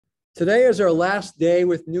Today is our last day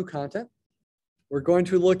with new content. We're going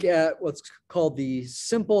to look at what's called the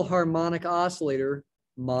simple harmonic oscillator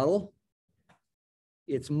model.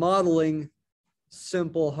 It's modeling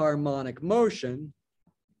simple harmonic motion.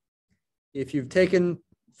 If you've taken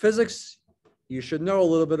physics, you should know a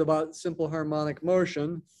little bit about simple harmonic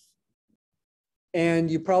motion. And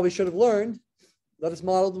you probably should have learned that it's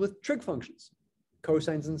modeled with trig functions,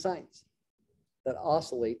 cosines and sines, that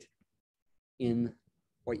oscillate in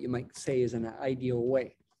what you might say is an ideal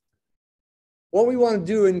way. What we want to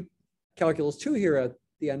do in Calculus 2 here at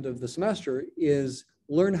the end of the semester is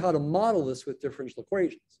learn how to model this with differential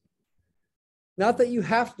equations. Not that you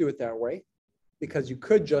have to do it that way, because you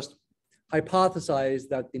could just hypothesize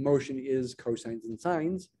that the motion is cosines and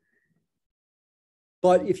sines.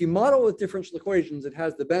 But if you model with differential equations, it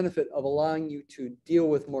has the benefit of allowing you to deal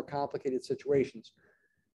with more complicated situations.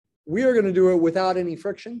 We are going to do it without any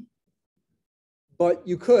friction, but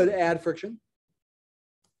you could add friction.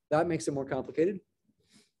 That makes it more complicated.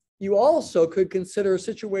 You also could consider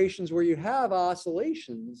situations where you have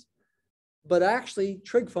oscillations, but actually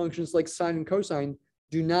trig functions like sine and cosine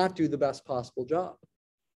do not do the best possible job.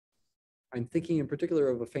 I'm thinking in particular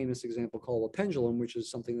of a famous example called a pendulum, which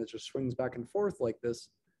is something that just swings back and forth like this.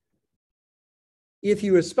 If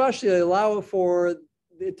you especially allow for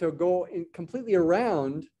it to go completely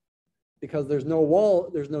around, because there's no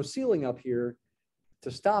wall, there's no ceiling up here to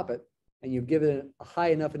stop it, and you've given it a high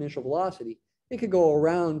enough initial velocity, it could go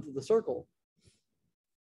around the circle.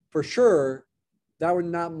 For sure, that would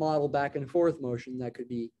not model back and forth motion. That could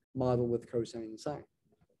be modeled with cosine and sine.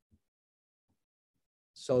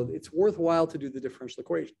 So it's worthwhile to do the differential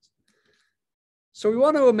equations. So we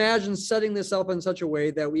want to imagine setting this up in such a way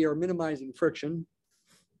that we are minimizing friction.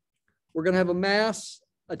 We're going to have a mass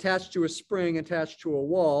attached to a spring attached to a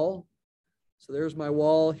wall. So there's my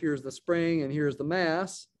wall, here's the spring, and here's the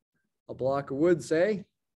mass, a block of wood, say.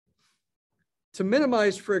 To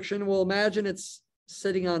minimize friction, we'll imagine it's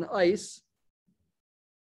sitting on ice.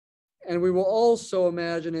 And we will also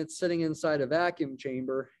imagine it's sitting inside a vacuum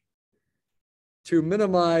chamber to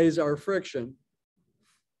minimize our friction.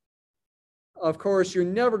 Of course, you're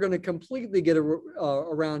never going to completely get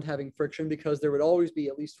around having friction, because there would always be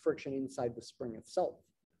at least friction inside the spring itself,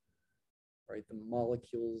 right? The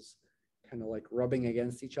molecules kind of like rubbing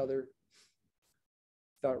against each other.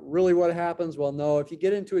 Is that really what happens? Well, no, if you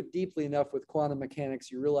get into it deeply enough with quantum mechanics,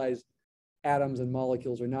 you realize atoms and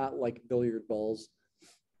molecules are not like billiard balls.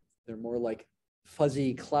 They're more like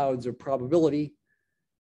fuzzy clouds of probability.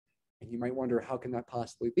 And you might wonder, how can that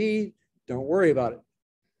possibly be? Don't worry about it,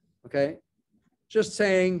 okay? Just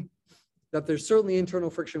saying that there's certainly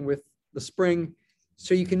internal friction with the spring,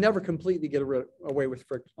 so you can never completely get away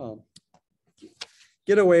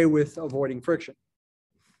with avoiding friction.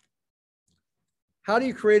 How do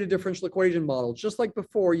you create a differential equation model? Just like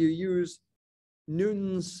before, you use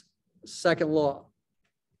Newton's second law,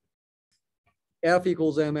 F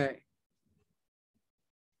equals ma.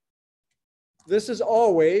 This is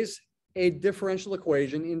always a differential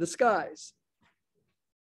equation in disguise.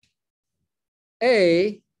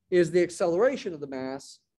 A is the acceleration of the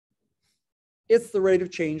mass. It's the rate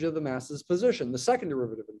of change of the mass's position, the second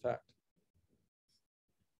derivative, in fact.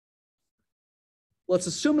 Let's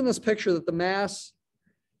assume in this picture that the mass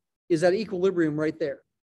is at equilibrium right there.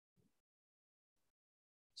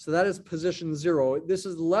 So that is position 0. This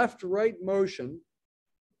is left-right motion.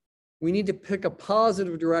 We need to pick a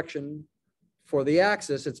positive direction for the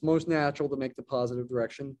axis. It's most natural to make the positive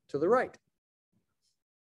direction to the right.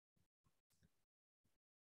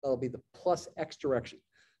 That'll be the plus x direction.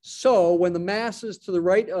 So when the mass is to the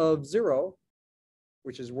right of 0,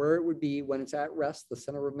 which is where it would be when it's at rest, the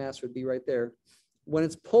center of mass would be right there. When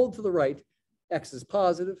it's pulled to the right, x is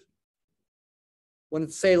positive. When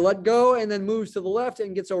it's, say, let go and then moves to the left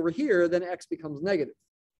and gets over here, then x becomes negative.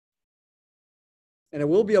 And it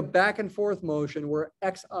will be a back and forth motion where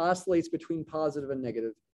x oscillates between positive and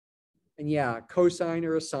negative. And yeah, cosine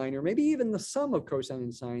or a sine, or maybe even the sum of cosine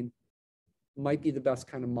and sine, might be the best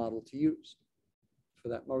kind of model to use for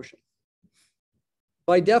that motion.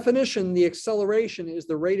 By definition, the acceleration is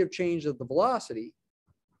the rate of change of the velocity.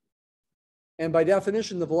 And by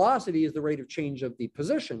definition, the velocity is the rate of change of the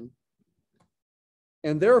position.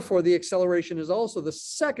 And therefore, the acceleration is also the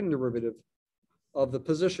second derivative of the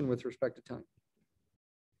position with respect to time.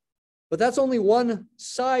 But that's only one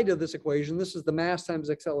side of this equation. This is the mass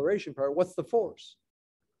times acceleration part. What's the force?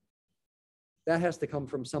 That has to come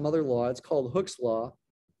from some other law. It's called Hooke's law.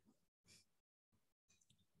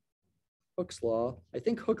 Hooke's law. I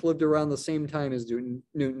think Hooke lived around the same time as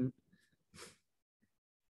Newton.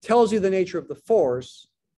 Tells you the nature of the force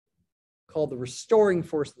called the restoring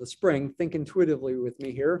force of the spring. Think intuitively with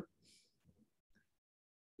me here.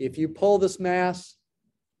 If you pull this mass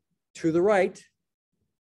to the right,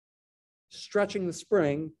 stretching the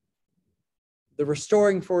spring, the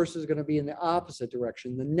restoring force is going to be in the opposite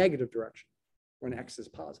direction, the negative direction, when X is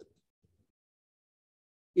positive.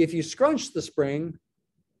 If you scrunch the spring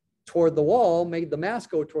toward the wall, make the mass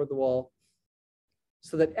go toward the wall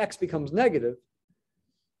so that X becomes negative,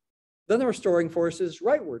 then the restoring force is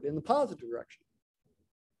rightward in the positive direction.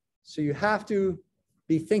 So you have to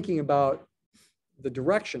be thinking about the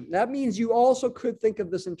direction. That means you also could think of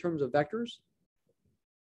this in terms of vectors,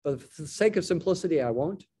 but for the sake of simplicity, I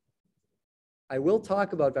won't. I will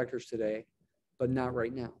talk about vectors today, but not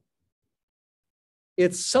right now.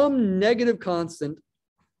 It's some negative constant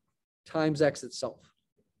times X itself.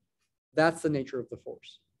 That's the nature of the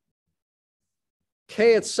force.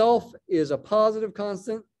 K itself is a positive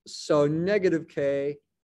constant, so negative K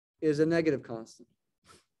is a negative constant.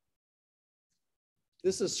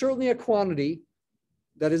 This is certainly a quantity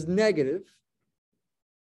that is negative,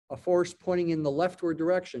 a force pointing in the leftward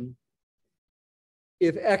direction,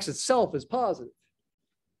 if X itself is positive.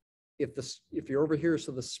 If you're over here,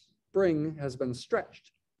 so the spring has been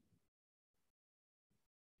stretched.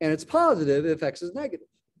 And it's positive if X is negative,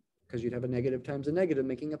 because you'd have a negative times a negative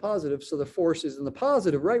making a positive. So the force is in the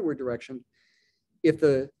positive rightward direction if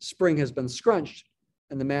the spring has been scrunched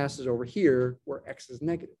and the mass is over here where X is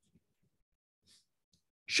negative.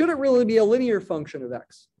 Should it really be a linear function of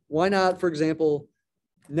X? Why not, for example,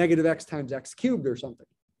 negative X times X cubed or something?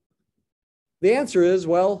 The answer is,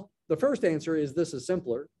 well, the first answer is this is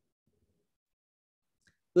simpler.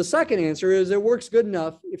 The second answer is it works good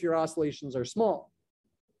enough if your oscillations are small.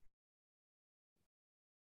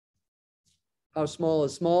 How small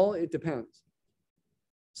is small? It depends.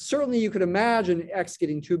 Certainly you could imagine X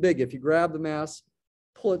getting too big. If you grab the mass,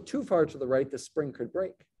 pull it too far to the right, the spring could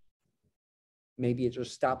break. Maybe it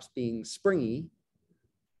just stops being springy,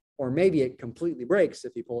 or maybe it completely breaks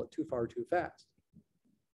if you pull it too far too fast.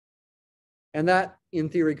 And that, in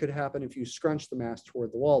theory, could happen if you scrunch the mass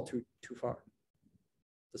toward the wall too far.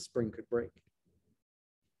 The spring could break.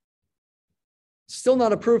 Still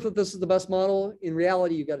not a proof that this is the best model. In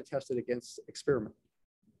reality, you've got to test it against experiment.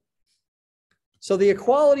 So the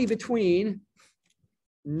equality between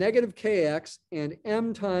negative kx and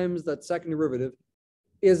m times that second derivative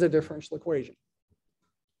is a differential equation.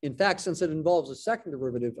 In fact, since it involves a second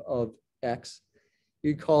derivative of x,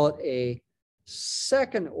 you'd call it a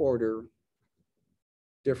second order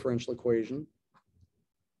differential equation.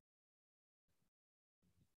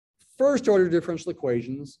 First order differential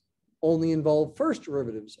equations only involve first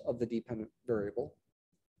derivatives of the dependent variable.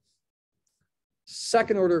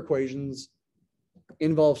 Second order equations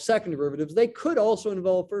involve second derivatives. They could also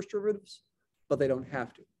involve first derivatives, but they don't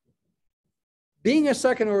have to. Being a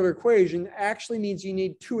second order equation actually means you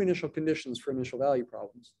need two initial conditions for initial value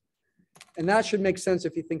problems. And that should make sense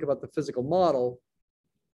if you think about the physical model.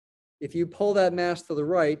 If you pull that mass to the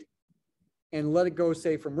right and let it go,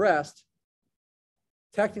 say, from rest,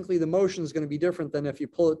 technically the motion is going to be different than if you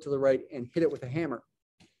pull it to the right and hit it with a hammer,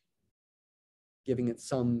 giving it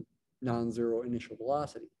some non-zero initial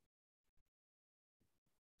velocity.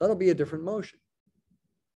 That'll be a different motion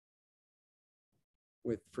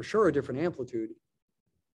with, for sure, a different amplitude.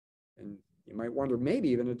 And you might wonder, maybe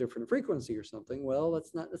even a different frequency or something. Well,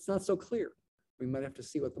 that's not so clear. We might have to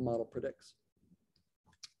see what the model predicts.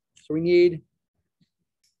 So we need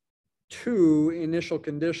two initial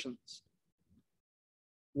conditions.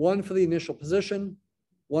 One for the initial position,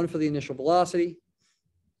 one for the initial velocity.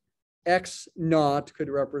 X naught could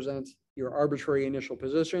represent your arbitrary initial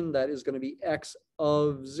position. That is going to be x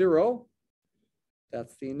of 0.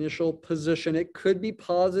 That's the initial position. It could be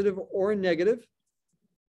positive or negative.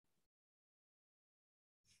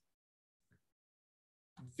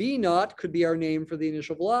 V naught could be our name for the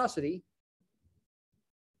initial velocity.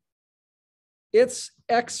 It's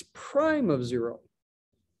x prime of 0.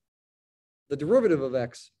 The derivative of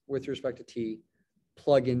x with respect to t,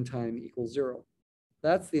 plug in time equals 0.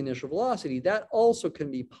 That's the initial velocity. That also can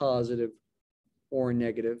be positive or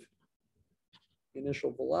negative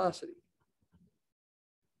initial velocity.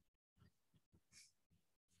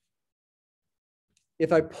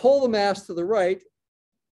 If I pull the mass to the right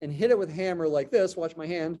and hit it with a hammer like this, watch my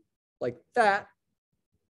hand, like that,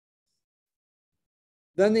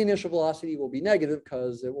 then the initial velocity will be negative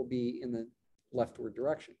because it will be in the leftward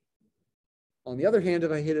direction. On the other hand,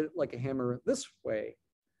 if I hit it like a hammer this way,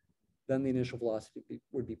 then the initial velocity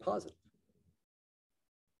would be positive.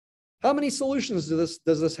 How many solutions does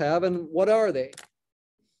this have, and what are they?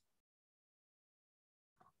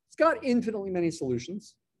 It's got infinitely many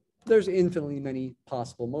solutions. there's infinitely many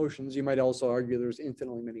possible motions. You might also argue there's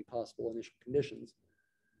infinitely many possible initial conditions.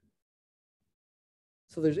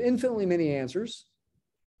 So there's infinitely many answers.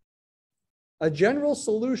 A general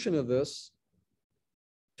solution of this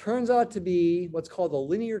turns out to be what's called a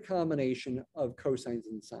linear combination of cosines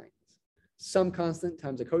and sines. Some constant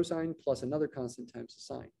times a cosine plus another constant times a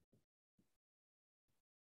sine.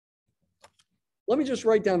 Let me just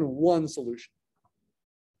write down one solution.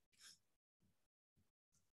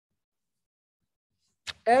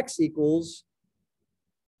 X equals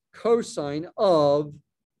cosine of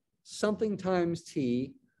something times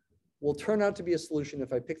t will turn out to be a solution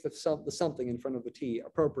if I pick the something in front of the t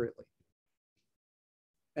appropriately.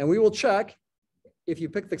 And we will check if you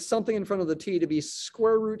pick the something in front of the t to be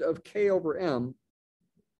square root of k over m,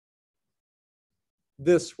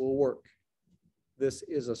 this will work. This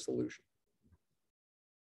is a solution.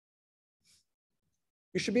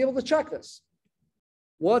 You should be able to check this.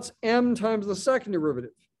 What's m times the second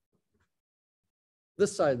derivative?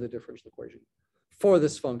 This side of the differential equation for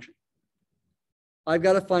this function. I've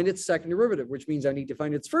got to find its second derivative, which means I need to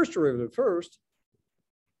find its first derivative first.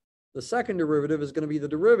 The second derivative is going to be the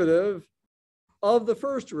derivative of the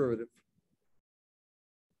first derivative.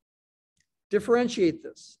 Differentiate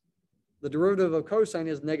this. The derivative of cosine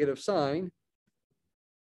is negative sine.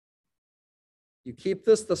 You keep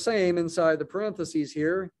this the same inside the parentheses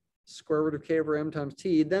here, square root of k over m times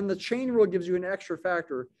t. Then the chain rule gives you an extra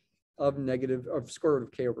factor of square root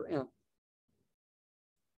of k over m.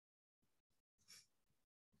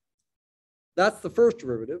 That's the first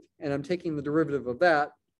derivative, and I'm taking the derivative of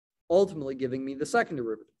that, ultimately giving me the second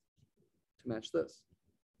derivative to match this.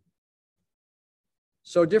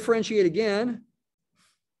 So differentiate again.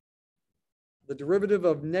 The derivative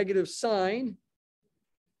of negative sine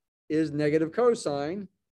is negative cosine.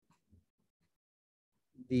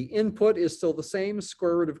 The input is still the same,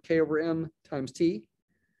 square root of k over m times t.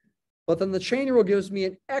 But then the chain rule gives me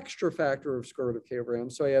an extra factor of square root of k over m.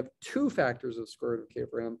 So I have two factors of square root of k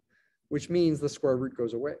over m, which means the square root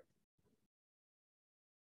goes away.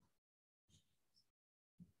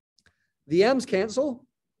 The m's cancel.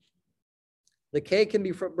 The k can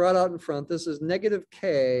be brought out in front. This is negative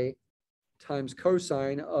k times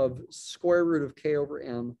cosine of square root of k over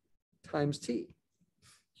m times t.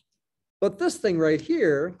 But this thing right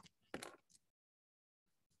here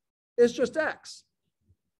is just x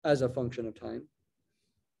as a function of time.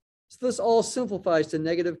 So this all simplifies to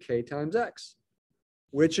negative k times x,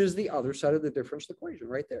 which is the other side of the differential equation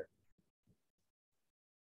right there.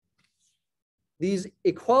 These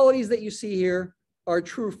equalities that you see here are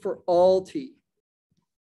true for all t.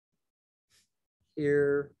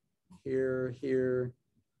 Here, here, here,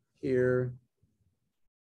 here.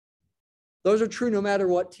 Those are true no matter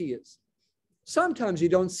what t is. Sometimes you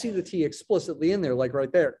don't see the t explicitly in there, like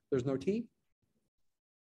right there. There's no t.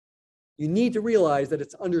 You need to realize that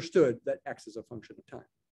it's understood that x is a function of time.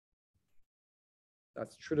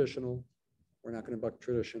 That's traditional. We're not going to buck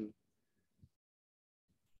tradition.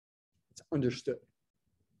 It's understood.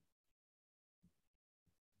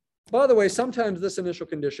 By the way, sometimes this initial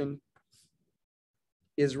condition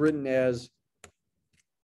is written as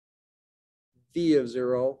v of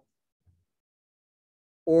 0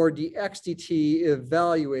 or dx dt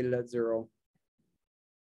evaluated at 0.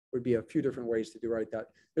 Would be a few different ways to write that.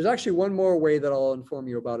 There's actually one more way that I'll inform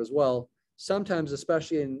you about as well. Sometimes,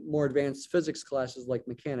 especially in more advanced physics classes like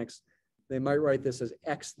mechanics, they might write this as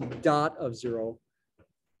x dot of 0.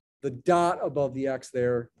 The dot above the x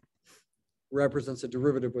there represents a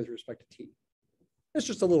derivative with respect to t. It's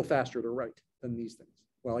just a little faster to write than these things.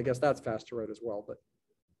 Well, I guess that's fast to write as well,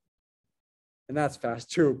 and that's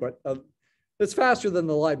fast too, but it's faster than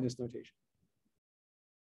the Leibniz notation.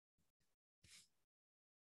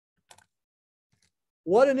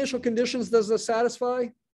 What initial conditions does this satisfy?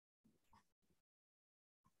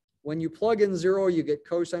 When you plug in 0, you get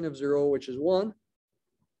cosine of 0, which is 1.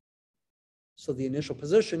 So the initial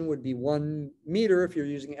position would be 1 meter if you're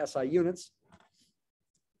using SI units.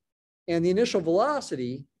 And the initial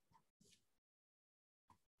velocity,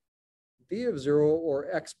 v of 0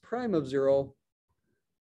 or x prime of 0,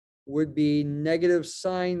 would be negative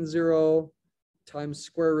sine 0 times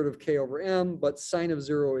square root of k over m, but sine of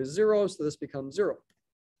 0 is 0, so this becomes 0.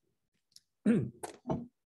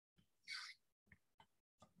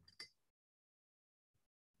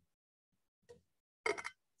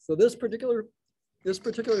 So this particular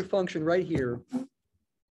function right here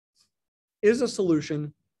is a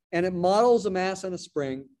solution, and it models a mass on a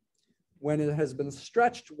spring when it has been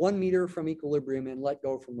stretched 1 meter from equilibrium and let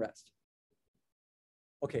go from rest.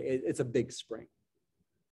 Okay, it's a big spring.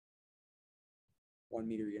 1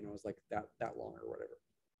 meter, is like that long or whatever.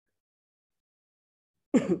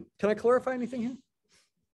 Can I clarify anything here?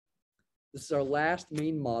 This is our last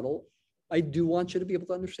main model. I do want you to be able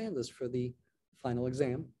to understand this for the final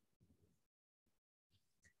exam.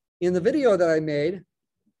 In the video that I made,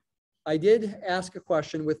 I did ask a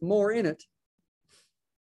question with more in it.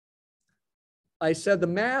 I said the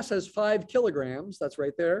mass has 5 kilograms. That's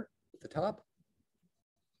right there at the top.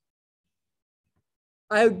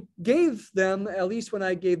 I gave them, at least when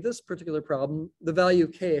I gave this particular problem, the value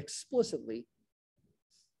of K explicitly.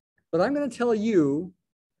 But I'm going to tell you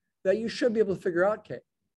that you should be able to figure out K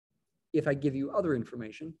if I give you other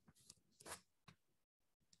information.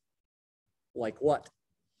 Like what?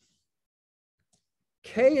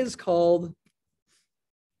 K is called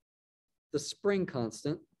the spring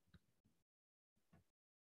constant.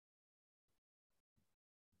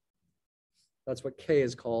 That's what K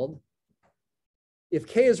is called. If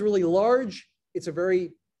K is really large, it's a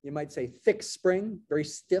very, you might say, thick spring, very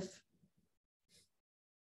stiff.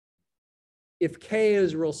 If K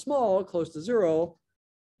is real small, close to 0,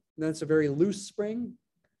 then it's a very loose spring,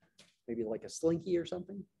 maybe like a slinky or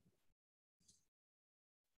something.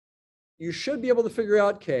 You should be able to figure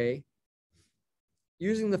out K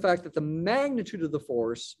using the fact that the magnitude of the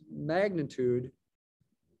force,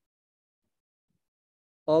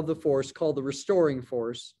 called the restoring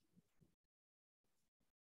force.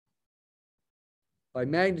 By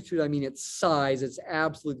magnitude, I mean its size, its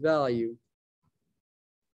absolute value,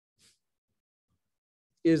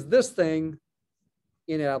 is this thing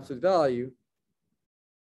in absolute value.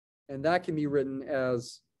 And that can be written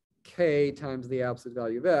as K times the absolute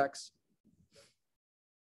value of X.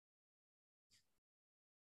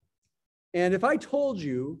 And if I told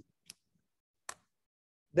you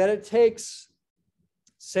that it takes,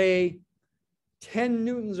 say, 10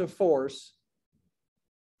 newtons of force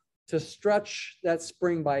to stretch that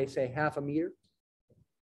spring by, say, half a meter,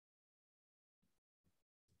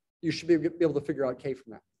 you should be able to figure out K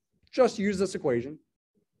from that. Just use this equation.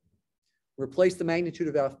 Replace the magnitude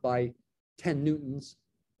of F by 10 newtons.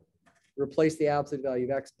 Replace the absolute value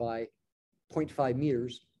of X by 0.5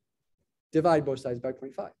 meters. Divide both sides by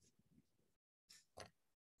 0.5.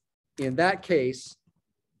 In that case,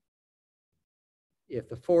 if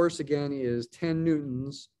the force, again, is 10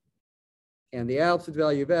 newtons and the absolute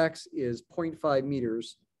value of X is 0.5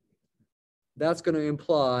 meters, that's going to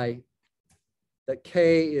imply that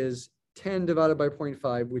K is 10 divided by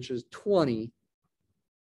 0.5, which is 20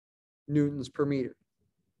 newtons per meter.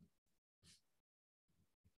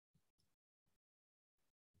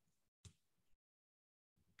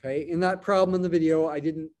 Okay, in that problem in the video, I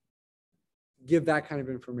didn't give that kind of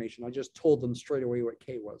information. I just told them straight away what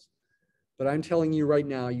K was. But I'm telling you right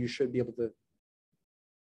now, you should be able to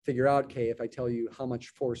figure out K if I tell you how much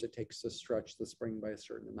force it takes to stretch the spring by a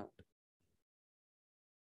certain amount.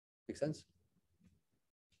 Make sense?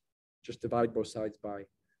 Just divide both sides by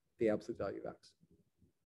the absolute value of X.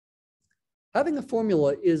 Having a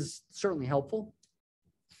formula is certainly helpful.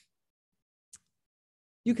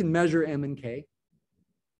 You can measure M and K.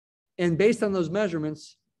 And based on those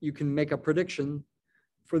measurements, you can make a prediction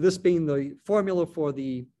for this being the formula for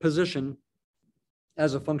the position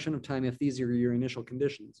as a function of time if these are your initial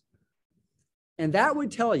conditions. And that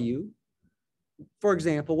would tell you, for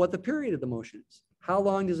example, what the period of the motion is. How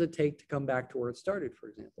long does it take to come back to where it started, for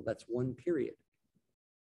example? That's one period.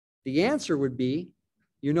 The answer would be,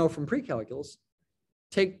 you know from pre-calculus,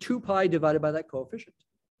 take 2 pi divided by that coefficient.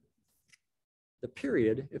 The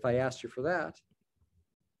period, if I asked you for that,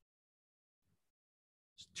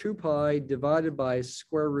 is 2 pi divided by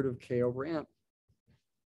square root of K over M.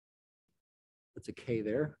 That's a K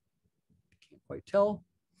there. Can't quite tell.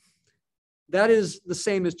 That is the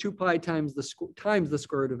same as 2 pi times the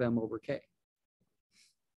square root of M over K.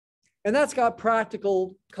 And that's got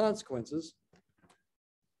practical consequences.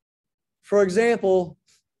 For example,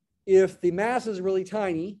 if the mass is really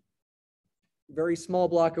tiny, very small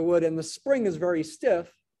block of wood, and the spring is very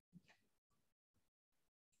stiff,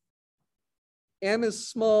 M is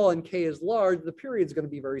small and K is large, the period is going to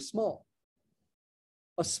be very small.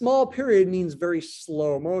 A small period means very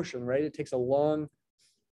slow motion, right? It takes a long,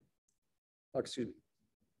 a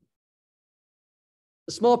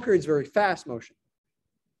small period is very fast motion.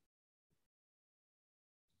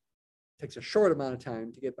 It takes a short amount of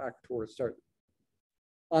time to get back to where it started.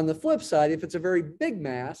 On the flip side, if it's a very big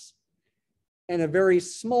mass and a very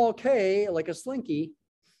small K, like a slinky,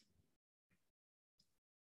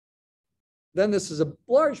 then this is a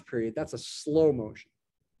large period. That's a slow motion.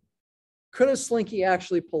 Could a slinky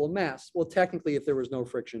actually pull a mass? Well, technically, if there was no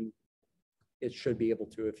friction, it should be able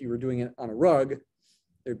to. If you were doing it on a rug,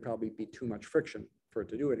 there'd probably be too much friction for it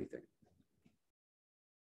to do anything.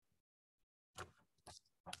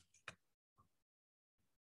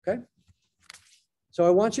 So I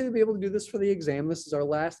want you to be able to do this for the exam. This is our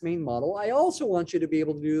last main model. I also want you to be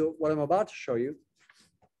able to do what I'm about to show you.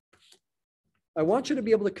 I want you to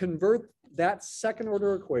be able to convert that second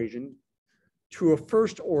order equation to a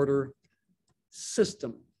first order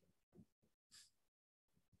system.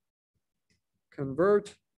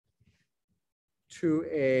 Convert to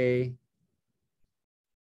a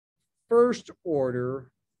first order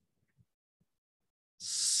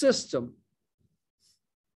system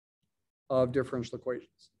of differential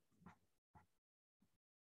equations.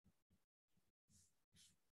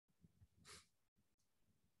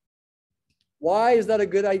 Why is that a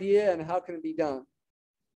good idea and how can it be done?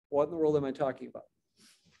 What in the world am I talking about?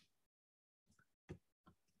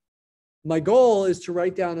 My goal is to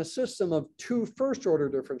write down a system of two first order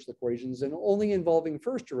differential equations and only involving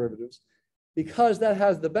first derivatives, because that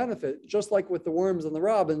has the benefit, just like with the worms and the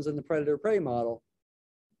robins and the predator-prey model,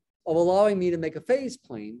 of allowing me to make a phase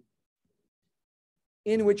plane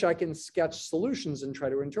in which I can sketch solutions and try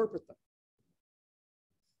to interpret them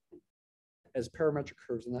as parametric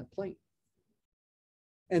curves in that plane.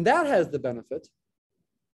 And that has the benefit,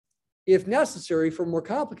 if necessary for more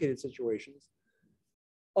complicated situations,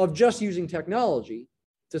 of just using technology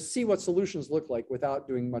to see what solutions look like without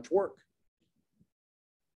doing much work,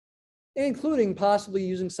 including possibly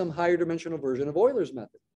using some higher dimensional version of Euler's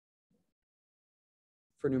method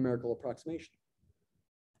for numerical approximation.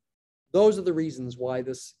 Those are the reasons why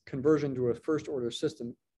this conversion to a first order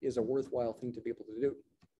system is a worthwhile thing to be able to do.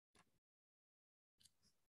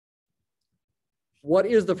 What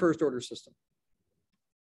is the first order system?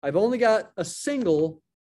 I've only got a single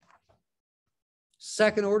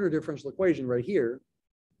second order differential equation right here.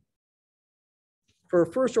 For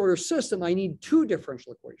a first order system, I need two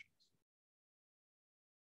differential equations.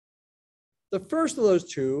 The first of those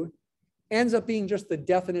two ends up being just the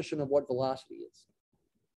definition of what velocity is.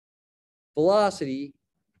 Velocity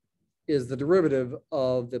is the derivative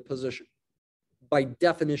of the position by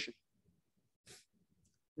definition.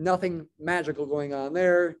 Nothing magical going on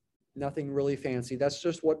there, nothing really fancy. That's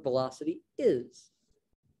just what velocity is.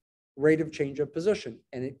 Rate of change of position.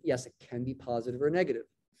 And yes, it can be positive or negative.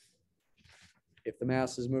 If the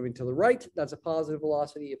mass is moving to the right, that's a positive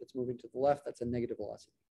velocity. If it's moving to the left, that's a negative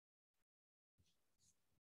velocity.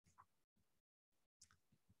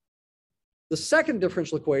 The second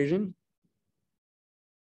differential equation,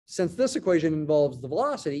 since this equation involves the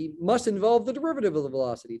velocity, must involve the derivative of the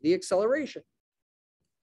velocity, the acceleration.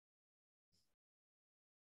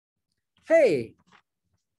 Hey,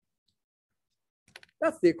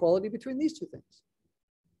 that's the equality between these two things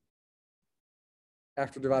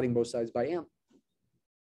after dividing both sides by m.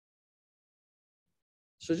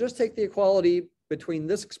 So just take the equality between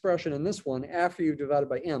this expression and this one after you've divided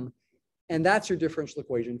by m, and that's your differential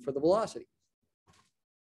equation for the velocity.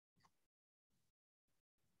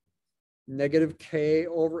 Negative k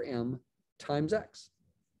over m times x.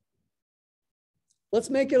 Let's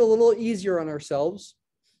make it a little easier on ourselves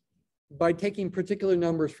by taking particular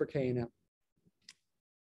numbers for k and m.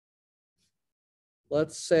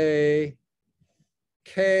 Let's say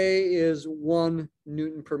k is 1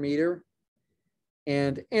 Newton per meter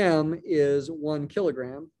and m is 1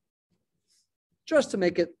 kilogram. Just to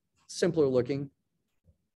make it simpler looking,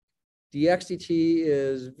 dx dt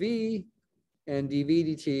is v and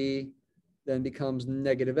dv dt then becomes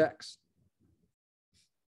negative x.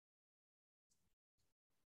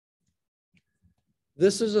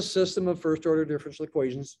 This is a system of first order differential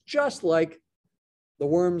equations, just like the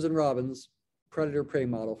worms and robins predator-prey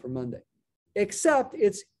model for Monday, except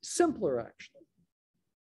it's simpler actually,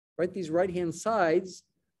 right? These right-hand sides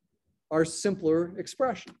are simpler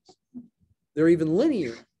expressions. They're even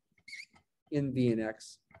linear in v and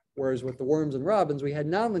x, whereas with the worms and robins, we had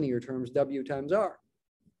nonlinear terms, w times r.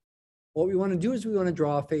 What we want to do is we want to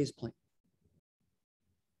draw a phase plane.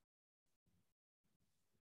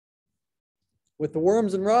 With the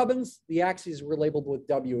worms and robins, the axes were labeled with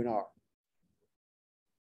w and r.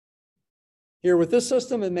 Here with this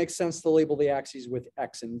system, it makes sense to label the axes with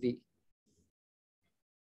x and v.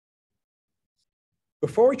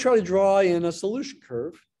 Before we try to draw in a solution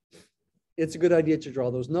curve, it's a good idea to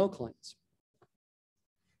draw those null planes.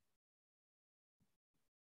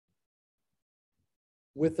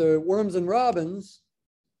 With the worms and robins,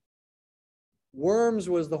 worms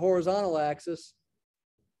was the horizontal axis,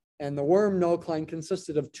 and the worm null line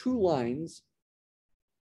consisted of two lines.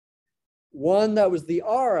 One that was the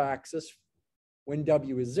r axis when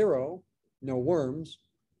w is 0, no worms.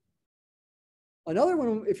 Another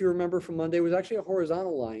one, if you remember from Monday, was actually a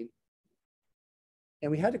horizontal line.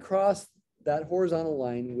 And we had to cross that horizontal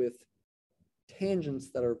line with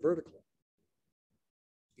tangents that are vertical,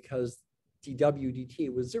 because dw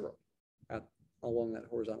dt was 0 along that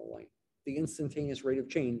horizontal line. The instantaneous rate of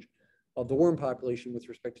change of the worm population with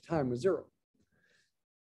respect to time was 0.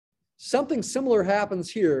 Something similar happens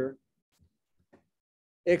here,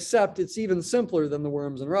 except it's even simpler than the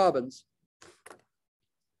worms and robins.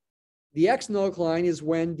 The x-nocline line is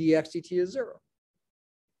when dx dt is 0.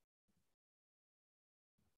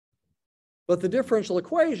 But the differential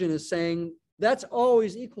equation is saying that's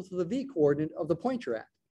always equal to the v coordinate of the point you're at.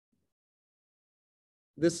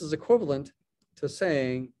 This is equivalent to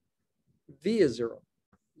saying v is 0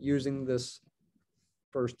 using this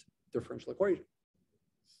first differential equation.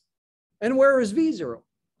 And where is v 0?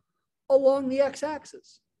 Along the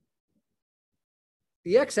x-axis.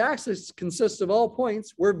 The x-axis consists of all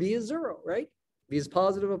points where v is 0, right? V is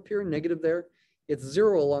positive up here, negative there. It's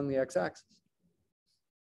 0 along the x-axis.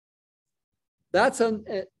 That's on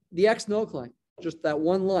the x-nocline line, just that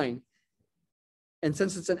one line. And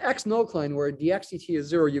since it's an x-nocline line where dx dt is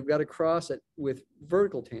 0, you've got to cross it with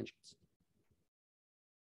vertical tangents.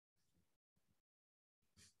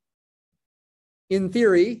 In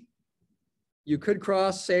theory, you could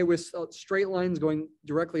cross, say, with straight lines going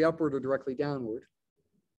directly upward or directly downward.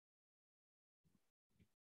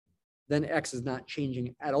 Then x is not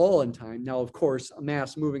changing at all in time. Now, of course, a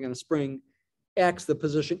mass moving on a spring, x, the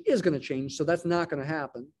position is going to change, so that's not going to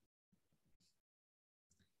happen.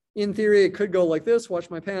 In theory, it could go like this. Watch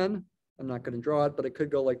my pen. I'm not going to draw it, but it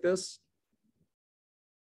could go like this.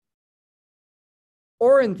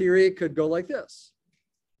 Or in theory, it could go like this.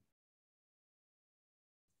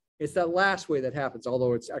 It's that last way that happens,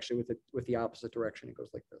 although it's actually with the opposite direction. It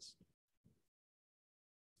goes like this.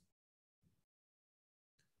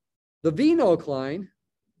 The v-nocline line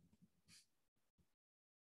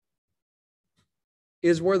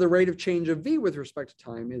is where the rate of change of v with respect to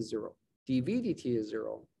time is 0. dv dt is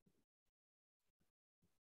 0.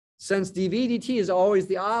 Since dv dt is always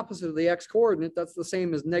the opposite of the x coordinate, that's the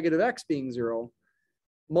same as negative x being 0.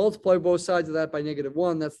 Multiply both sides of that by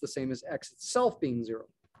 -1, that's the same as x itself being 0,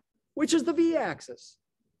 which is the v-axis.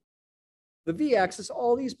 The v-axis,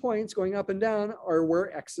 all these points going up and down are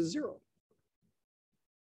where x is 0.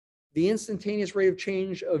 The instantaneous rate of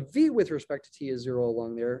change of v with respect to t is 0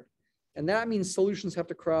 along there, and that means solutions have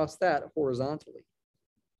to cross that horizontally.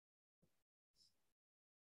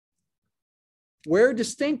 Where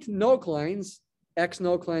distinct noclines,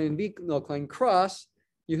 x-nocline and v-nocline cross,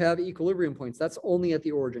 you have equilibrium points. That's only at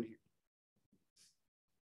the origin here.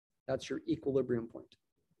 That's your equilibrium point.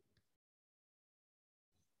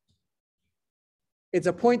 It's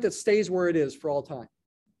a point that stays where it is for all time.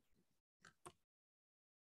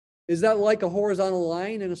 Is that like a horizontal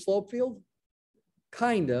line in a slope field?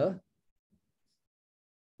 Kinda.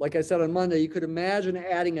 Like I said on Monday, you could imagine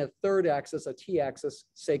adding a third axis, a t-axis,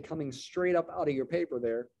 say coming straight up out of your paper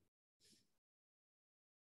there.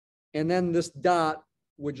 And then this dot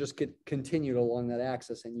would just get continued along that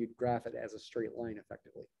axis and you'd graph it as a straight line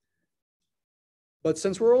effectively. But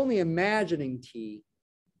since we're only imagining t,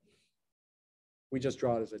 we just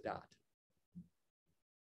draw it as a dot.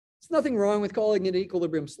 There's nothing wrong with calling it an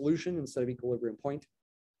equilibrium solution instead of equilibrium point.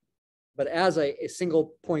 But as a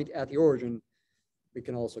single point at the origin, we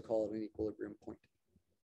can also call it an equilibrium point.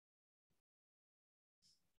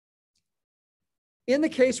 In the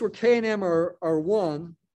case where K and M are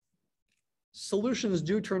 1, solutions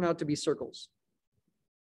do turn out to be circles,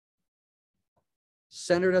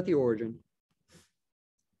 centered at the origin.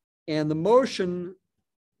 And the motion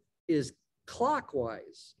is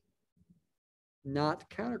clockwise, not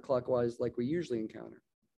counterclockwise like we usually encounter.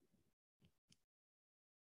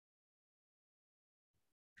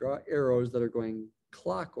 Draw arrows that are going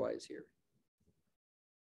clockwise here.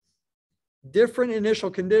 Different initial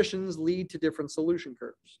conditions lead to different solution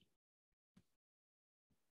curves.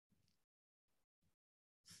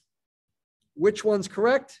 Which one's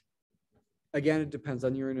correct? Again, it depends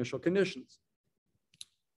on your initial conditions.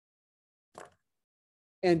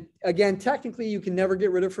 And again, technically, you can never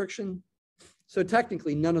get rid of friction. So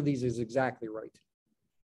technically, none of these is exactly right.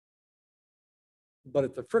 But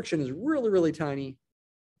if the friction is really, really tiny,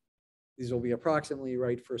 these will be approximately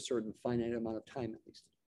right for a certain finite amount of time at least.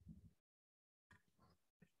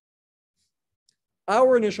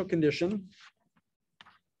 Our initial condition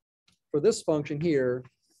for this function here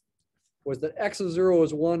was that x of 0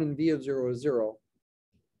 is 1 and v of 0 is 0.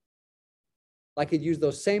 I could use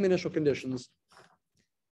those same initial conditions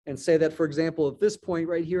and say that, for example, if this point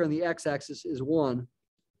right here on the x-axis is 1,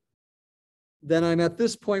 then I'm at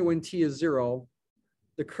this point when t is 0.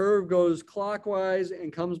 The curve goes clockwise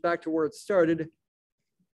and comes back to where it started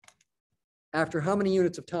after how many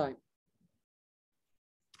units of time?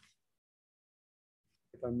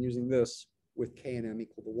 if I'm using this with K and M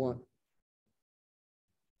equal to 1.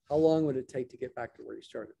 How long would it take to get back to where you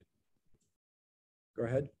started? Go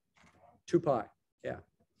ahead. 2 pi. Yeah.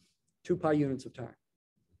 2 pi units of time.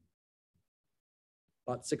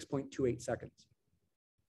 About 6.28 seconds.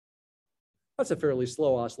 That's a fairly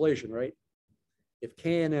slow oscillation, right? If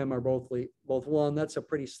K and M are both 1, that's a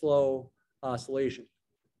pretty slow oscillation.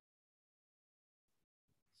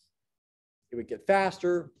 It would get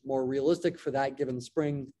faster, more realistic for that given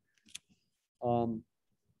spring by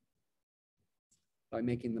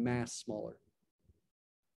making the mass smaller.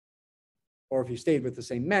 Or if you stayed with the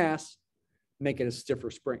same mass, make it a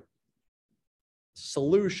stiffer spring.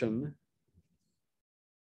 Solution,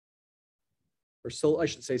 or I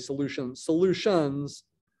should say solutions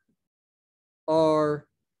are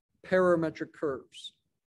parametric curves.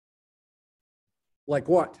 Like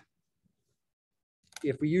what?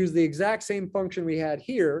 If we use the exact same function we had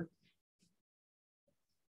here,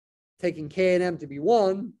 taking K and M to be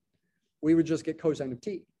 1, we would just get cosine of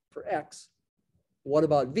t for x. What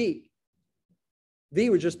about v? V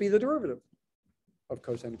would just be the derivative of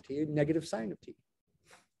cosine of t, negative sine of t.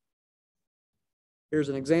 Here's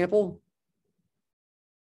an example.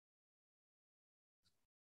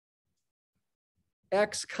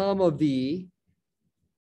 X comma v,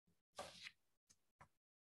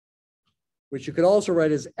 which you could also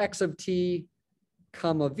write as x of t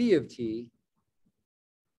comma v of t,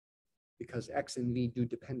 because x and v do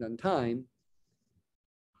depend on time,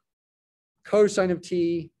 cosine of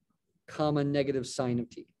t comma negative sine of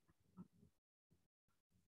t.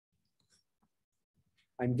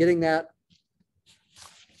 I'm getting that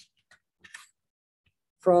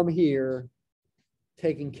from here,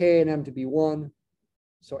 taking K and M to be 1,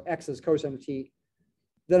 so x is cosine of t.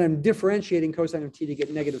 Then I'm differentiating cosine of t to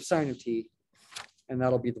get negative sine of t, and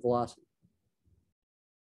that'll be the velocity.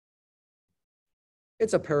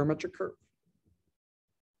 It's a parametric curve.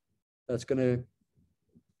 That's going to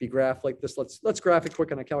be graphed like this. Let's graph it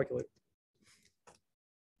quick on a calculator.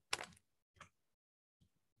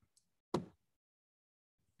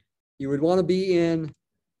 You would want to be in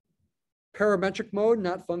parametric mode,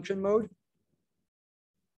 not function mode.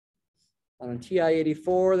 On a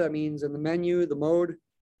TI-84, that means in the menu, the mode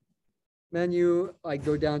menu, I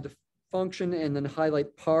go down to function and then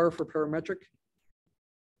highlight par for parametric.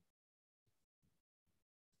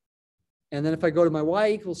 And then if I go to my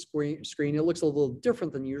y equals screen, it looks a little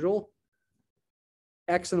different than usual.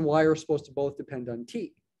 X and y are supposed to both depend on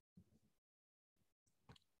t.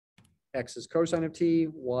 X is cosine of t,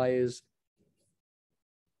 y is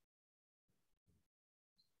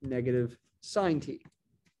negative sine t.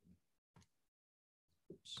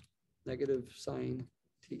 Oops. Negative sine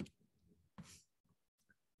t.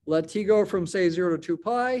 Let t go from, say, 0 to 2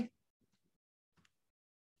 pi.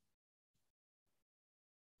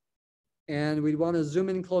 And we'd want to zoom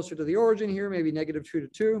in closer to the origin here, maybe negative 2 to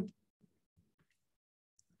 2.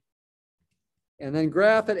 And then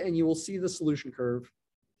graph it, and you will see the solution curve.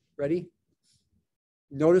 Ready?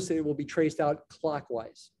 Notice that it will be traced out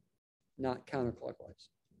clockwise, not counterclockwise.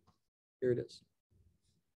 Here it is.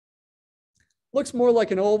 Looks more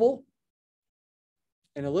like an oval,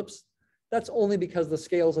 an ellipse. That's only because the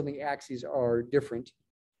scales on the axes are different.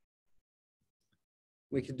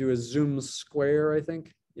 We could do a zoom square, I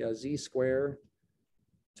think. Yeah, z square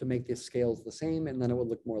to make the scales the same, and then it would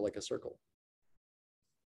look more like a circle.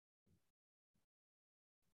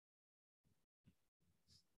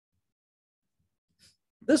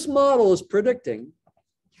 This model is predicting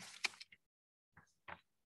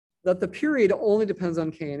that the period only depends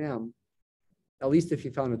on K and M, at least if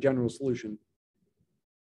you found a general solution,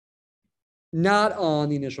 not on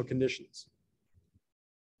the initial conditions.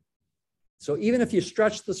 So even if you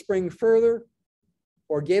stretch the spring further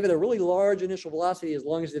or gave it a really large initial velocity, as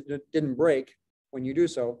long as it didn't break when you do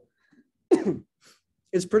so,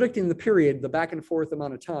 it's predicting the period, the back and forth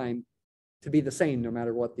amount of time, to be the same no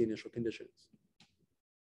matter what the initial condition is.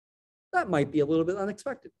 That might be a little bit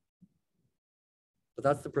unexpected, but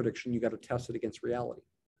that's the prediction. You got to test it against reality.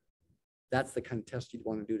 That's the kind of test you'd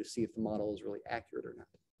want to do to see if the model is really accurate or not.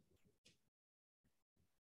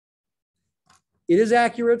 It is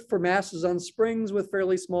accurate for masses on springs with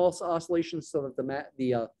fairly small oscillations so that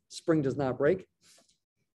the spring does not break.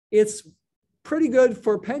 It's pretty good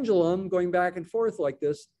for pendulum going back and forth like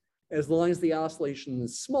this, as long as the oscillation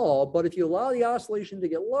is small. But if you allow the oscillation to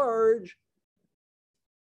get large,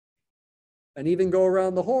 and even go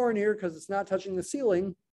around the horn here because it's not touching the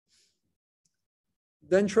ceiling,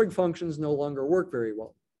 then trig functions no longer work very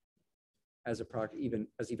well as even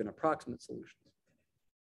approximate solutions.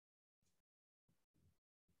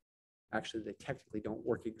 Actually, they technically don't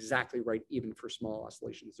work exactly right even for small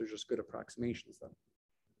oscillations. They're just good approximations though.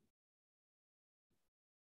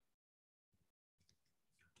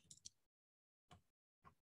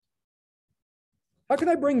 How can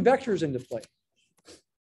I bring vectors into play?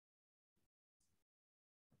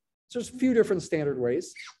 So there's a few different standard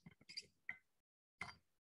ways.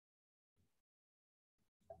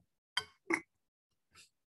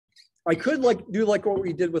 I could do like what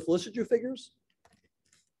we did with Lissajous figures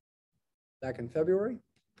back in February.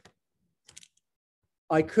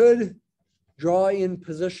 I could draw in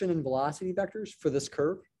position and velocity vectors for this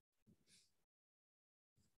curve.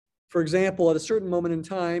 For example, at a certain moment in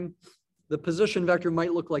time, the position vector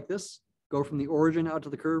might look like this, go from the origin out to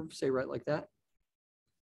the curve, say right like that.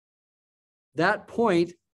 That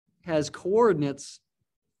point has coordinates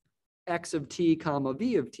x of t comma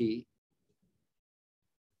v of t.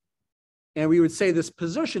 And we would say this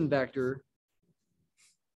position vector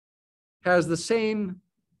has the same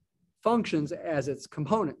functions as its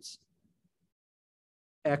components.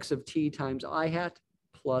 X of t times I hat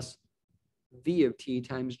plus v of t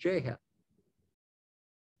times j hat.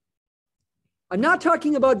 I'm not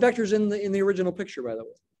talking about vectors in the original picture, by the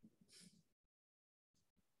way.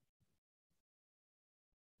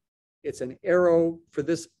 It's an arrow for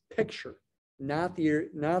this picture, not the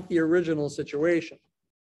original situation.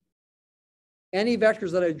 Any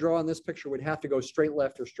vectors that I draw in this picture would have to go straight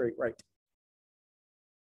left or straight right,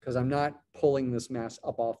 because I'm not pulling this mass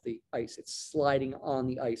up off the ice. It's sliding on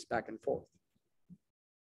the ice back and forth.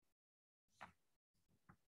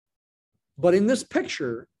 But in this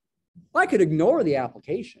picture, I could ignore the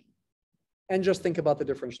application and just think about the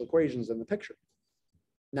differential equations in the picture,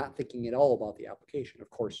 not thinking at all about the application. Of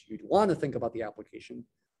course, you'd want to think about the application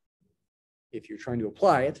if you're trying to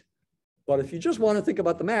apply it. But if you just want to think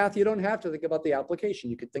about the math, you don't have to think about the application.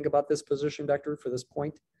 You could think about this position vector for this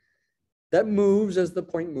point that moves as the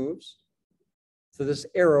point moves. So this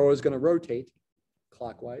arrow is going to rotate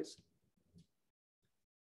clockwise.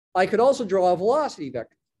 I could also draw a velocity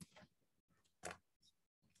vector.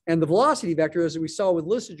 And the velocity vector, as we saw with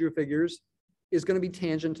Lissajous figures, is going to be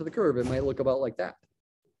tangent to the curve. It might look about like that.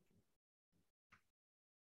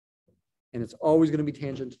 And it's always going to be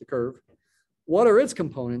tangent to the curve. What are its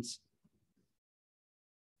components?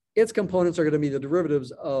 Its components are going to be the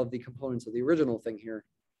derivatives of the components of the original thing here.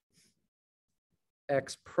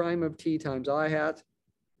 X prime of t times I hat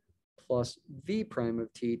plus v prime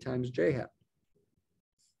of t times j hat.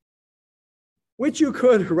 Which you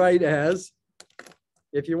could write as,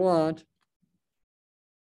 if you want,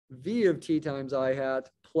 v of t times I hat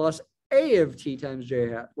plus a of t times j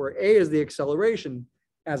hat, where a is the acceleration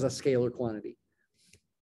as a scalar quantity.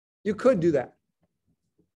 You could do that.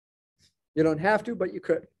 You don't have to, but you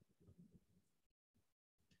could.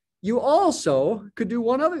 You also could do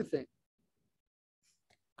one other thing.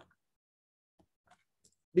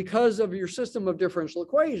 Because of your system of differential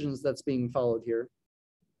equations that's being followed here,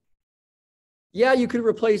 yeah, you could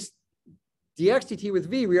replace dx dt with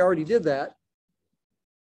v. We already did that.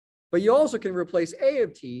 But you also can replace a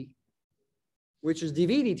of t, which is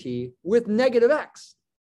dv dt, with negative x,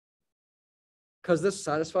 because this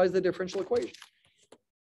satisfies the differential equation.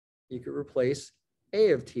 You could replace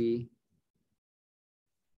a of t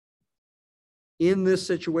in this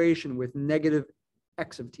situation with negative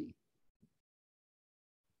x of t.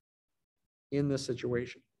 In this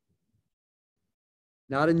situation.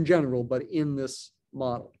 Not in general, but in this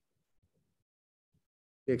model.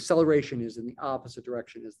 The acceleration is in the opposite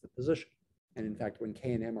direction as the position. And in fact, when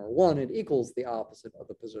k and m are 1, it equals the opposite of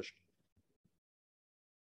the position.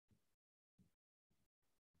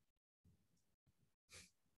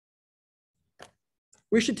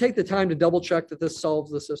 We should take the time to double check that this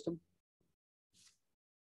solves the system.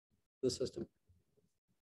 The system.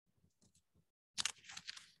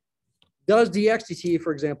 Does dx dt,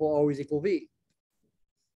 for example, always equal v?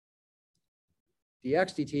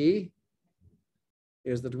 Dx dt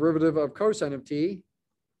is the derivative of cosine of t,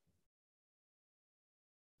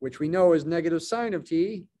 which we know is negative sine of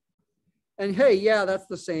t. And hey, yeah, that's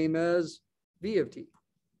the same as v of t,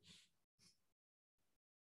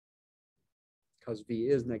 because v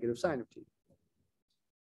is negative sine of t.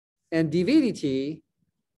 And dv dt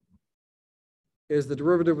is the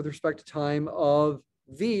derivative with respect to time of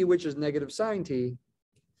v, which is negative sine t.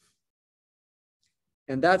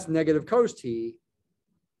 And that's negative cos t,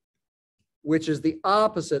 which is the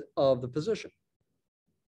opposite of the position,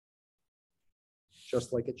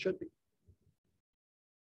 just like it should be.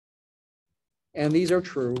 And these are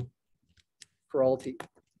true for all t.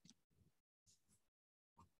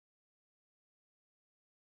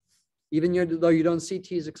 Even though you don't see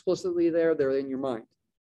t's explicitly there, they're in your mind.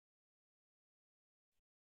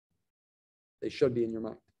 They should be in your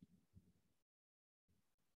mind.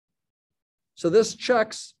 So this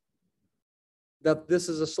checks that this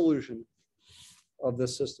is a solution of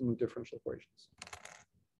this system of differential equations.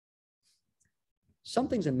 Some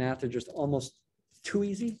things in math are just almost too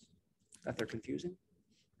easy that they're confusing.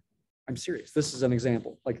 I'm serious. This is an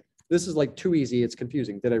example. Like, this is like too easy. It's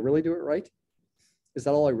confusing. Did I really do it right? Is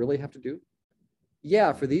that all I really have to do?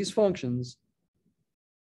 Yeah, for these functions,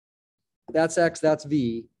 that's x, that's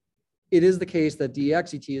v. It is the case that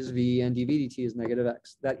dx/dt is v and dv/dt is negative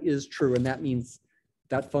x. That is true, and that means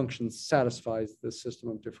that function satisfies this system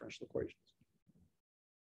of differential equations.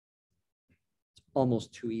 It's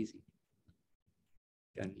almost too easy.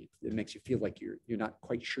 And it makes you feel like you're not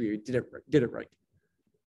quite sure you did it right.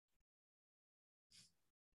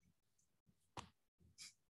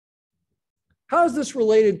 How is this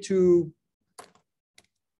related to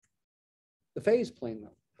the phase plane,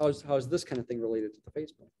 though? How is this kind of thing related to the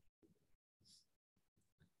phase plane?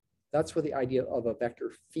 That's where the idea of a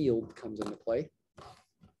vector field comes into play.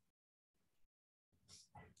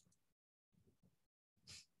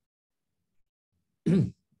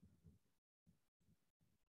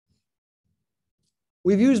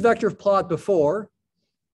 We've used vector plot before.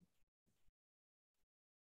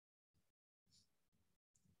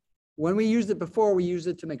 When we used it before, we used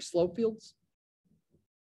it to make slope fields.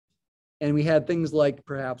 And we had things like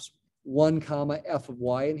perhaps 1 comma f of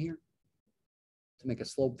y in here to make a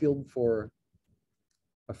slope field for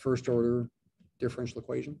a first order differential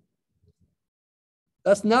equation.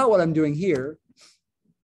 That's not what I'm doing here.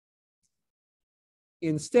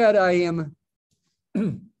 Instead, I am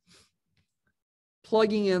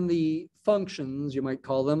plugging in the functions, you might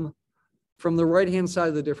call them, from the right-hand side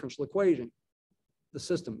of the differential equation, the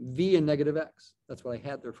system, v and negative x. That's what I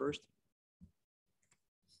had there first.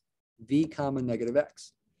 V comma negative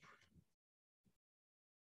x.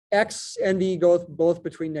 X and v go both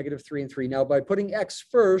between -3 and 3. Now, by putting x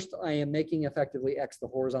first, I am making effectively x the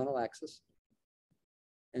horizontal axis.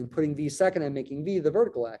 And putting v second, I'm making v the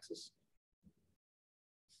vertical axis.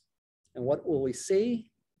 And what will we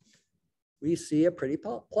see? We see a pretty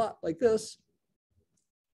plot like this.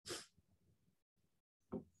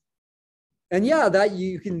 And yeah, that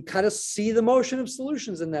you can kind of see the motion of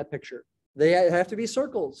solutions in that picture. They have to be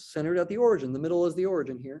circles centered at the origin. The middle is the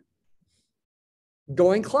origin here.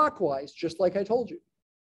 Going clockwise, just like I told you.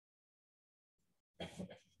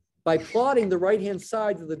 By plotting the right-hand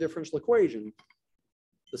sides of the differential equation,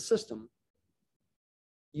 the system,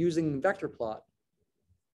 using vector plot,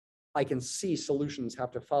 I can see solutions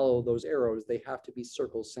have to follow those arrows. They have to be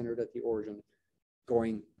circles centered at the origin,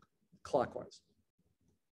 going clockwise.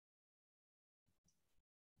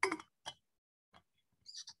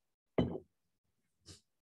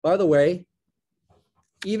 By the way,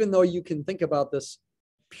 even though you can think about this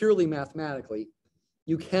purely mathematically,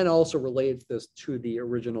 you can also relate this to the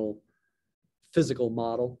original physical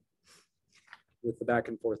model with the back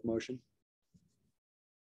and forth motion.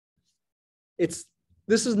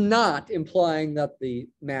 This is not implying that the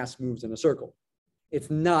mass moves in a circle. It's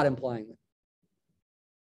not implying that.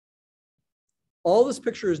 All this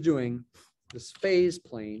picture is doing, this phase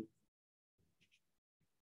plane,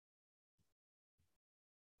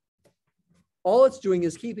 all it's doing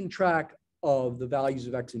is keeping track of the values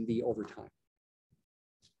of x and v over time.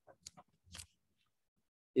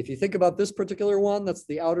 If you think about this particular one, that's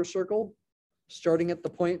the outer circle, starting at the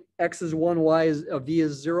point x is 1, y is v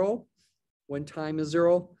is 0, when time is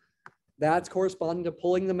 0. That's corresponding to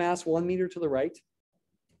pulling the mass 1 meter to the right,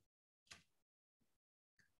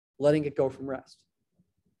 letting it go from rest.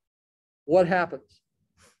 What happens?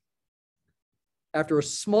 After a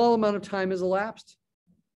small amount of time has elapsed,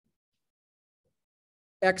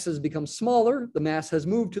 x has become smaller, the mass has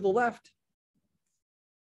moved to the left,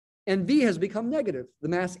 and v has become negative. The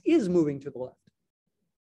mass is moving to the left.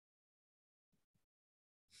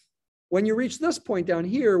 When you reach this point down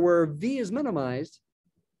here where v is minimized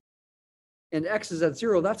and x is at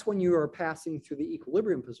 0, that's when you are passing through the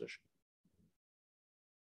equilibrium position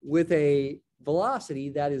with a velocity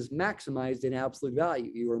that is maximized in absolute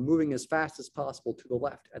value. You are moving as fast as possible to the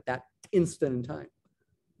left at that instant in time.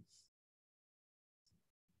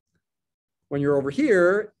 When you're over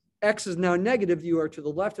here, x is now negative, you are to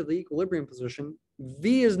the left of the equilibrium position.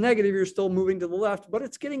 V is negative, you're still moving to the left, but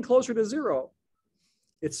it's getting closer to 0.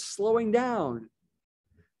 It's slowing down.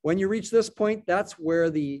 When you reach this point, that's where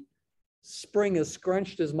the spring is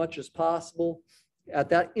scrunched as much as possible. At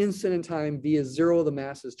that instant in time, v is 0, the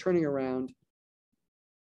mass is turning around.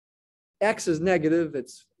 X is negative,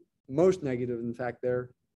 it's most negative, in fact,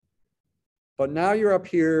 there. But now you're up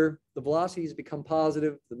here, the velocity has become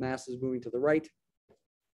positive, the mass is moving to the right.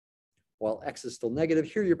 while x is still negative.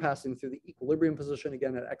 Here you're passing through the equilibrium position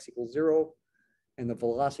again at x equals 0, and the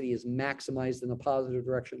velocity is maximized in the positive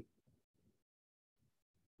direction.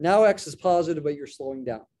 Now x is positive, but you're slowing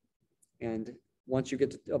down. And once you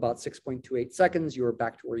get to about 6.28 seconds, you are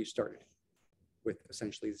back to where you started with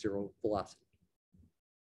essentially 0 velocity.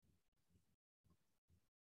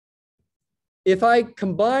 If I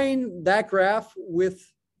combine that graph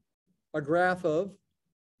with a graph of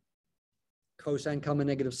cosine comma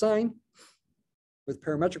negative sine with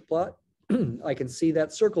parametric plot, I can see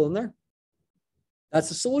that circle in there.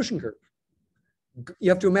 That's a solution curve.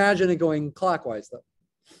 You have to imagine it going clockwise, though.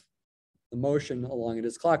 The motion along it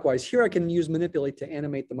is clockwise. Here I can use manipulate to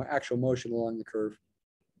animate the actual motion along the curve.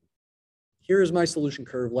 Here's my solution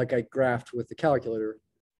curve like I graphed with the calculator,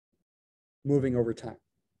 moving over time.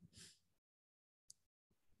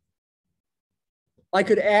 I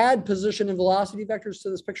could add position and velocity vectors to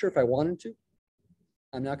this picture if I wanted to.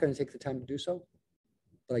 I'm not going to take the time to do so,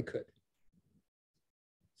 but I could.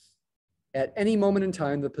 At any moment in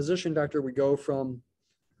time, the position vector would go from,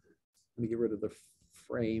 let me get rid of the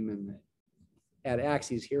frame and add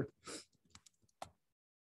axes here.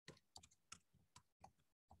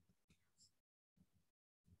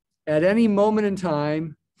 At any moment in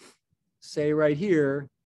time, say right here,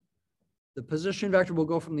 the position vector will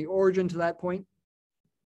go from the origin to that point,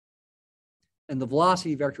 and the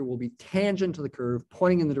velocity vector will be tangent to the curve,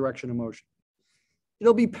 pointing in the direction of motion.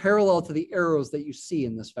 It'll be parallel to the arrows that you see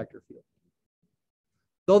in this vector field.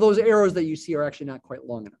 Though those arrows that you see are actually not quite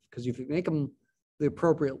long enough, because if you make them the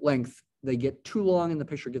appropriate length, they get too long and the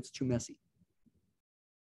picture gets too messy.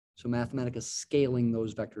 So Mathematica is scaling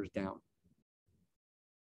those vectors down.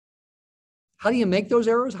 How do you make those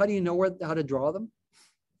arrows? How do you know how to draw them?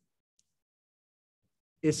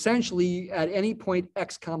 Essentially, at any point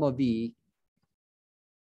x comma v,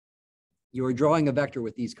 you are drawing a vector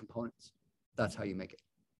with these components. That's how you make it.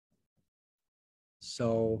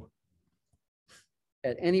 So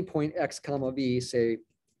at any point x comma v, say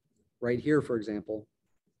right here, for example,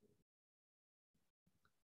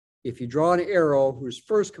 if you draw an arrow whose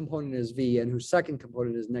first component is v and whose second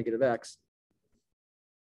component is negative x,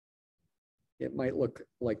 it might look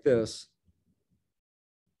like this.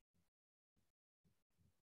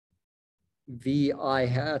 vi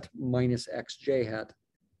hat minus xj hat.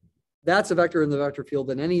 That's a vector in the vector field,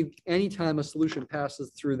 and any time a solution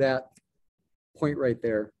passes through that point right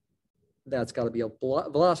there, that's got to be a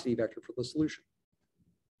velocity vector for the solution.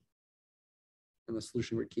 And the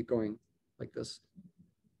solution would keep going like this.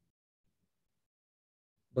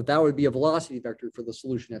 But that would be a velocity vector for the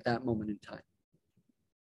solution at that moment in time.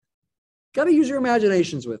 Got to use your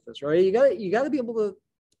imaginations with this, right? You got to be able to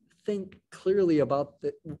think clearly about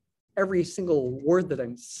every single word that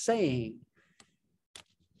I'm saying.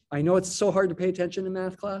 I know it's so hard to pay attention in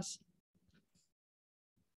math class.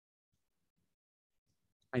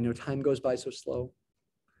 I know time goes by so slow.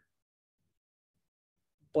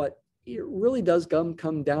 But it really does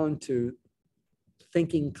come down to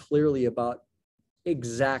thinking clearly about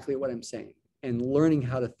exactly what I'm saying and learning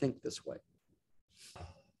how to think this way.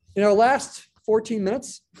 In our last 14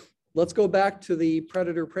 minutes, let's go back to the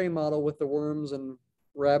predator-prey model with the worms and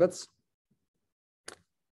rabbits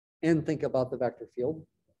and think about the vector field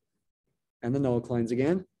and the null lines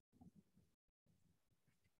again.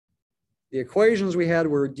 The equations we had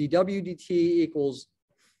were dw dt equals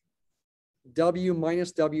w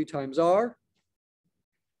minus w times r,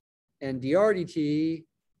 and dr dt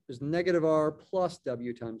is negative r plus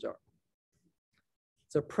w times r.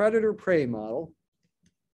 It's a predator-prey model.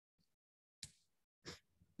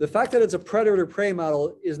 The fact that it's a predator-prey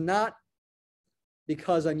model is not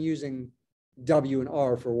because I'm using w and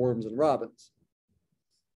r for worms and robins.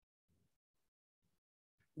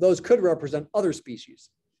 Those could represent other species.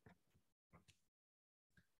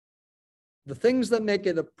 The things that make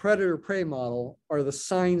it a predator-prey model are the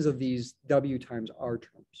signs of these w times r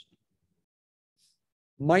terms.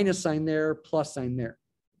 Minus sign there, plus sign there.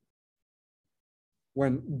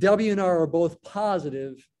 When w and r are both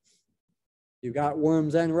positive, you've got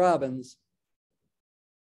worms and robins.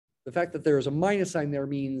 The fact that there is a minus sign there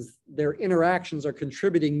means their interactions are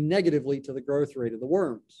contributing negatively to the growth rate of the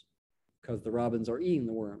worms because the robins are eating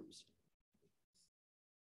the worms.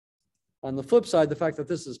 On the flip side, the fact that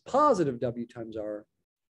this is positive w times r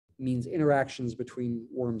means interactions between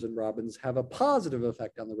worms and robins have a positive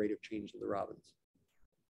effect on the rate of change of the robins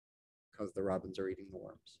because the robins are eating the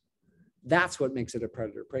worms. That's what makes it a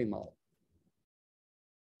predator-prey model.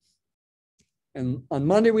 And on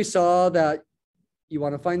Monday, we saw that you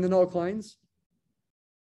want to find the null lines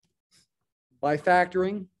by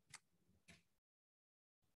factoring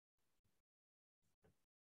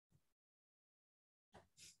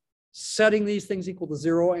setting these things equal to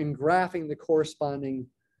 0 and graphing the corresponding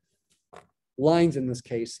lines in this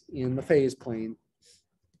case in the phase plane,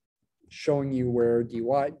 showing you where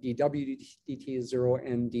dw dt is 0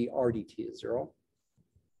 and dr dt is 0.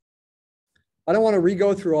 I don't want to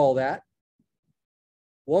re-go through all that.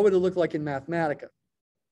 What would it look like in Mathematica?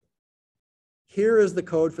 Here is the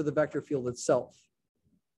code for the vector field itself.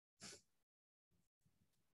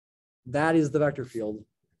 That is the vector field.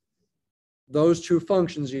 Those two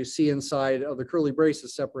functions you see inside of the curly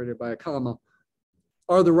braces separated by a comma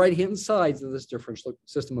are the right-hand sides of this differential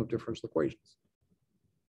system of differential equations.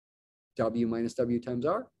 W minus W times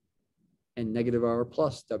R and negative R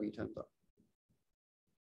plus W times R.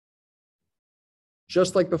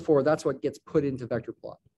 Just like before, that's what gets put into vector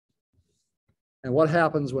plot. And what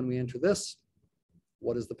happens when we enter this?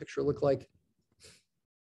 What does the picture look like?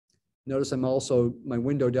 Notice I'm also, my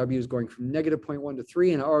window W is going from negative 0.1 to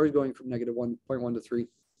 3 and R is going from negative 1.1 to 3.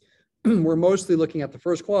 We're mostly looking at the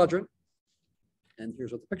first quadrant. And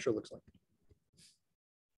here's what the picture looks like.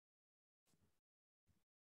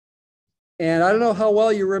 And I don't know how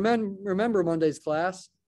well you remember Monday's class,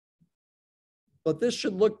 but this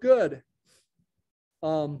should look good.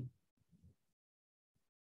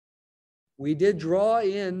 We did draw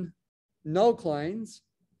in null lines.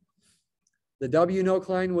 The W null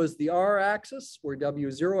line was the R axis, where W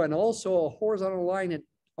is 0, and also a horizontal line at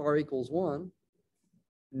R equals 1.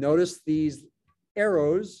 Notice these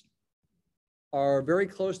arrows are very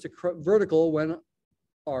close to vertical when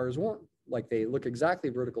R is 1. Like they look exactly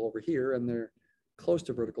vertical over here, and they're close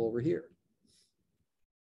to vertical over here.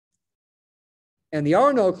 And the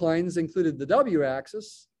R null lines included the W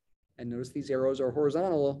axis, and notice these arrows are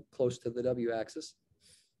horizontal close to the W axis.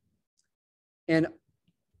 And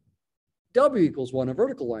W equals 1, a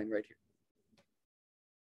vertical line right here.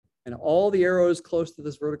 And all the arrows close to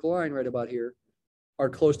this vertical line right about here are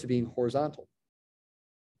close to being horizontal.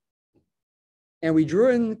 And we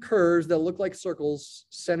drew in curves that look like circles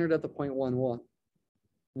centered at the point 1, 1,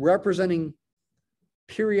 representing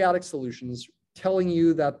periodic solutions, telling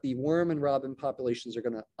you that the worm and robin populations are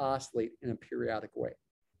going to oscillate in a periodic way.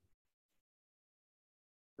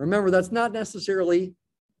 Remember, that's not necessarily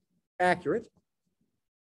accurate.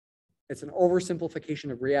 It's an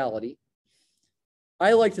oversimplification of reality.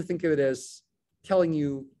 I like to think of it as telling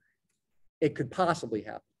you it could possibly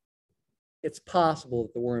happen. It's possible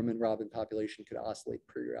that the worm and robin population could oscillate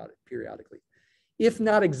periodically. If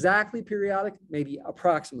not exactly periodic, maybe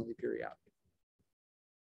approximately periodic.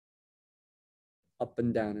 Up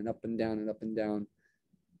and down and up and down and up and down.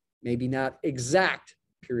 Maybe not exact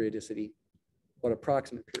periodicity, but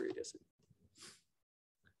approximate periodicity.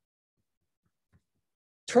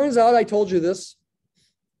 Turns out, I told you this,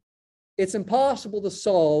 it's impossible to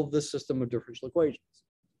solve this system of differential equations,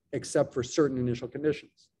 except for certain initial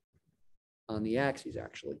conditions on the axes,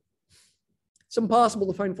 actually. It's impossible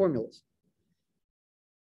to find formulas.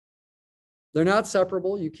 They're not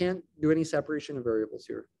separable. You can't do any separation of variables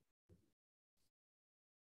here.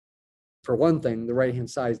 For one thing, the right-hand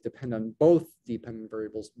sides depend on both dependent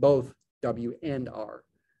variables, both W and R.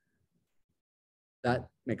 That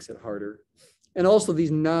makes it harder. And also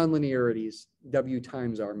these nonlinearities, W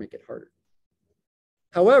times R, make it harder.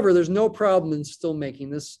 However, there's no problem in still making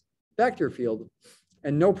this vector field,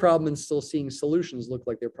 and no problem in still seeing solutions look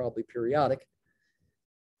like they're probably periodic.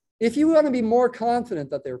 If you want to be more confident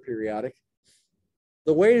that they're periodic,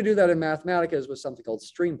 the way to do that in Mathematica is with something called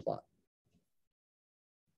stream plot.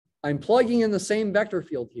 I'm plugging in the same vector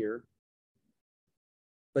field here,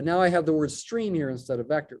 but now I have the word stream here instead of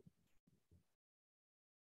vector.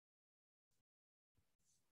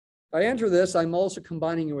 If I enter this, I'm also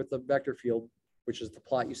combining it with the vector field, which is the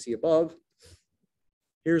plot you see above.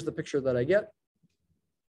 Here's the picture that I get.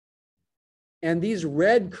 And these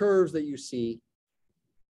red curves that you see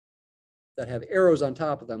that have arrows on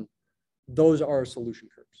top of them, those are solution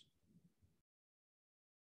curves.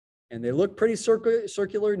 And they look pretty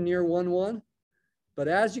circular near 1, 1. But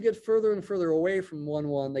as you get further and further away from 1,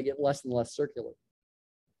 1, they get less and less circular.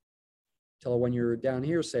 Till when you're down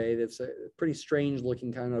here, say, it's a pretty strange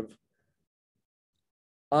looking kind of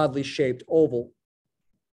oddly shaped oval.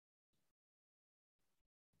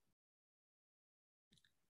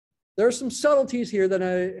 There are some subtleties here that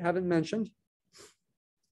I haven't mentioned.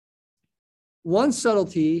 One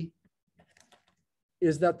subtlety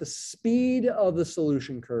is that the speed of the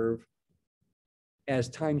solution curve as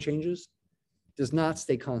time changes does not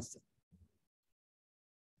stay constant.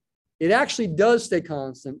 It actually does stay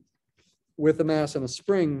constant with the mass on a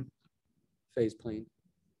spring phase plane.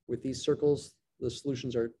 With these circles, the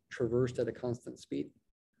solutions are traversed at a constant speed.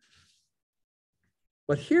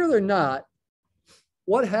 But here they're not.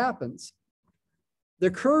 what happens? They're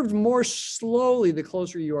curved more slowly the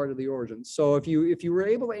closer you are to the origin. So if you were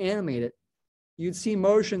able to animate it, you'd see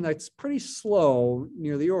motion that's pretty slow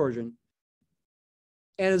near the origin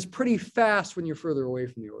and is pretty fast when you're further away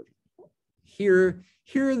from the origin. Here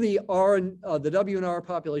the W and R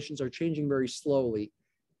populations are changing very slowly.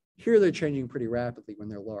 Here they're changing pretty rapidly when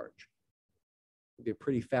they're large. It'll be a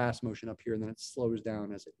pretty fast motion up here, and then it slows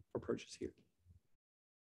down as it approaches here.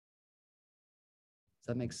 Does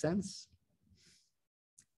that make sense?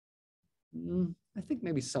 I think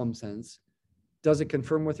maybe some sense. Does it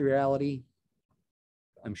confirm with reality?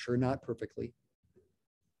 I'm sure not perfectly,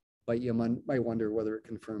 but you might wonder whether it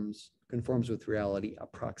conforms with reality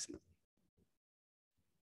approximately.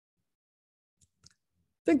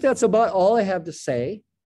 I think that's about all I have to say.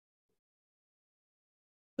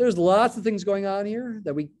 There's lots of things going on here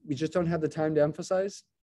that we just don't have the time to emphasize.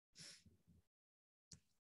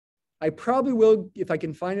 I probably will, if I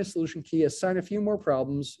can find a solution key, assign a few more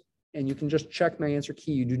problems, and you can just check my answer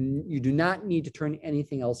key. You do not need to turn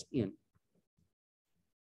anything else in.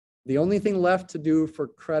 The only thing left to do for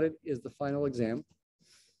credit is the final exam.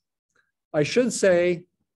 I should say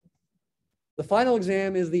the final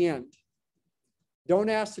exam is the end. Don't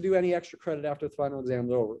ask to do any extra credit after the final exam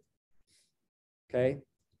is over. Okay?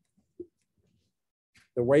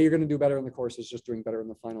 The way you're going to do better in the course is just doing better in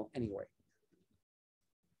the final anyway.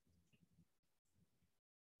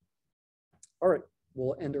 All right,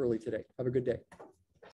 we'll end early today. Have a good day.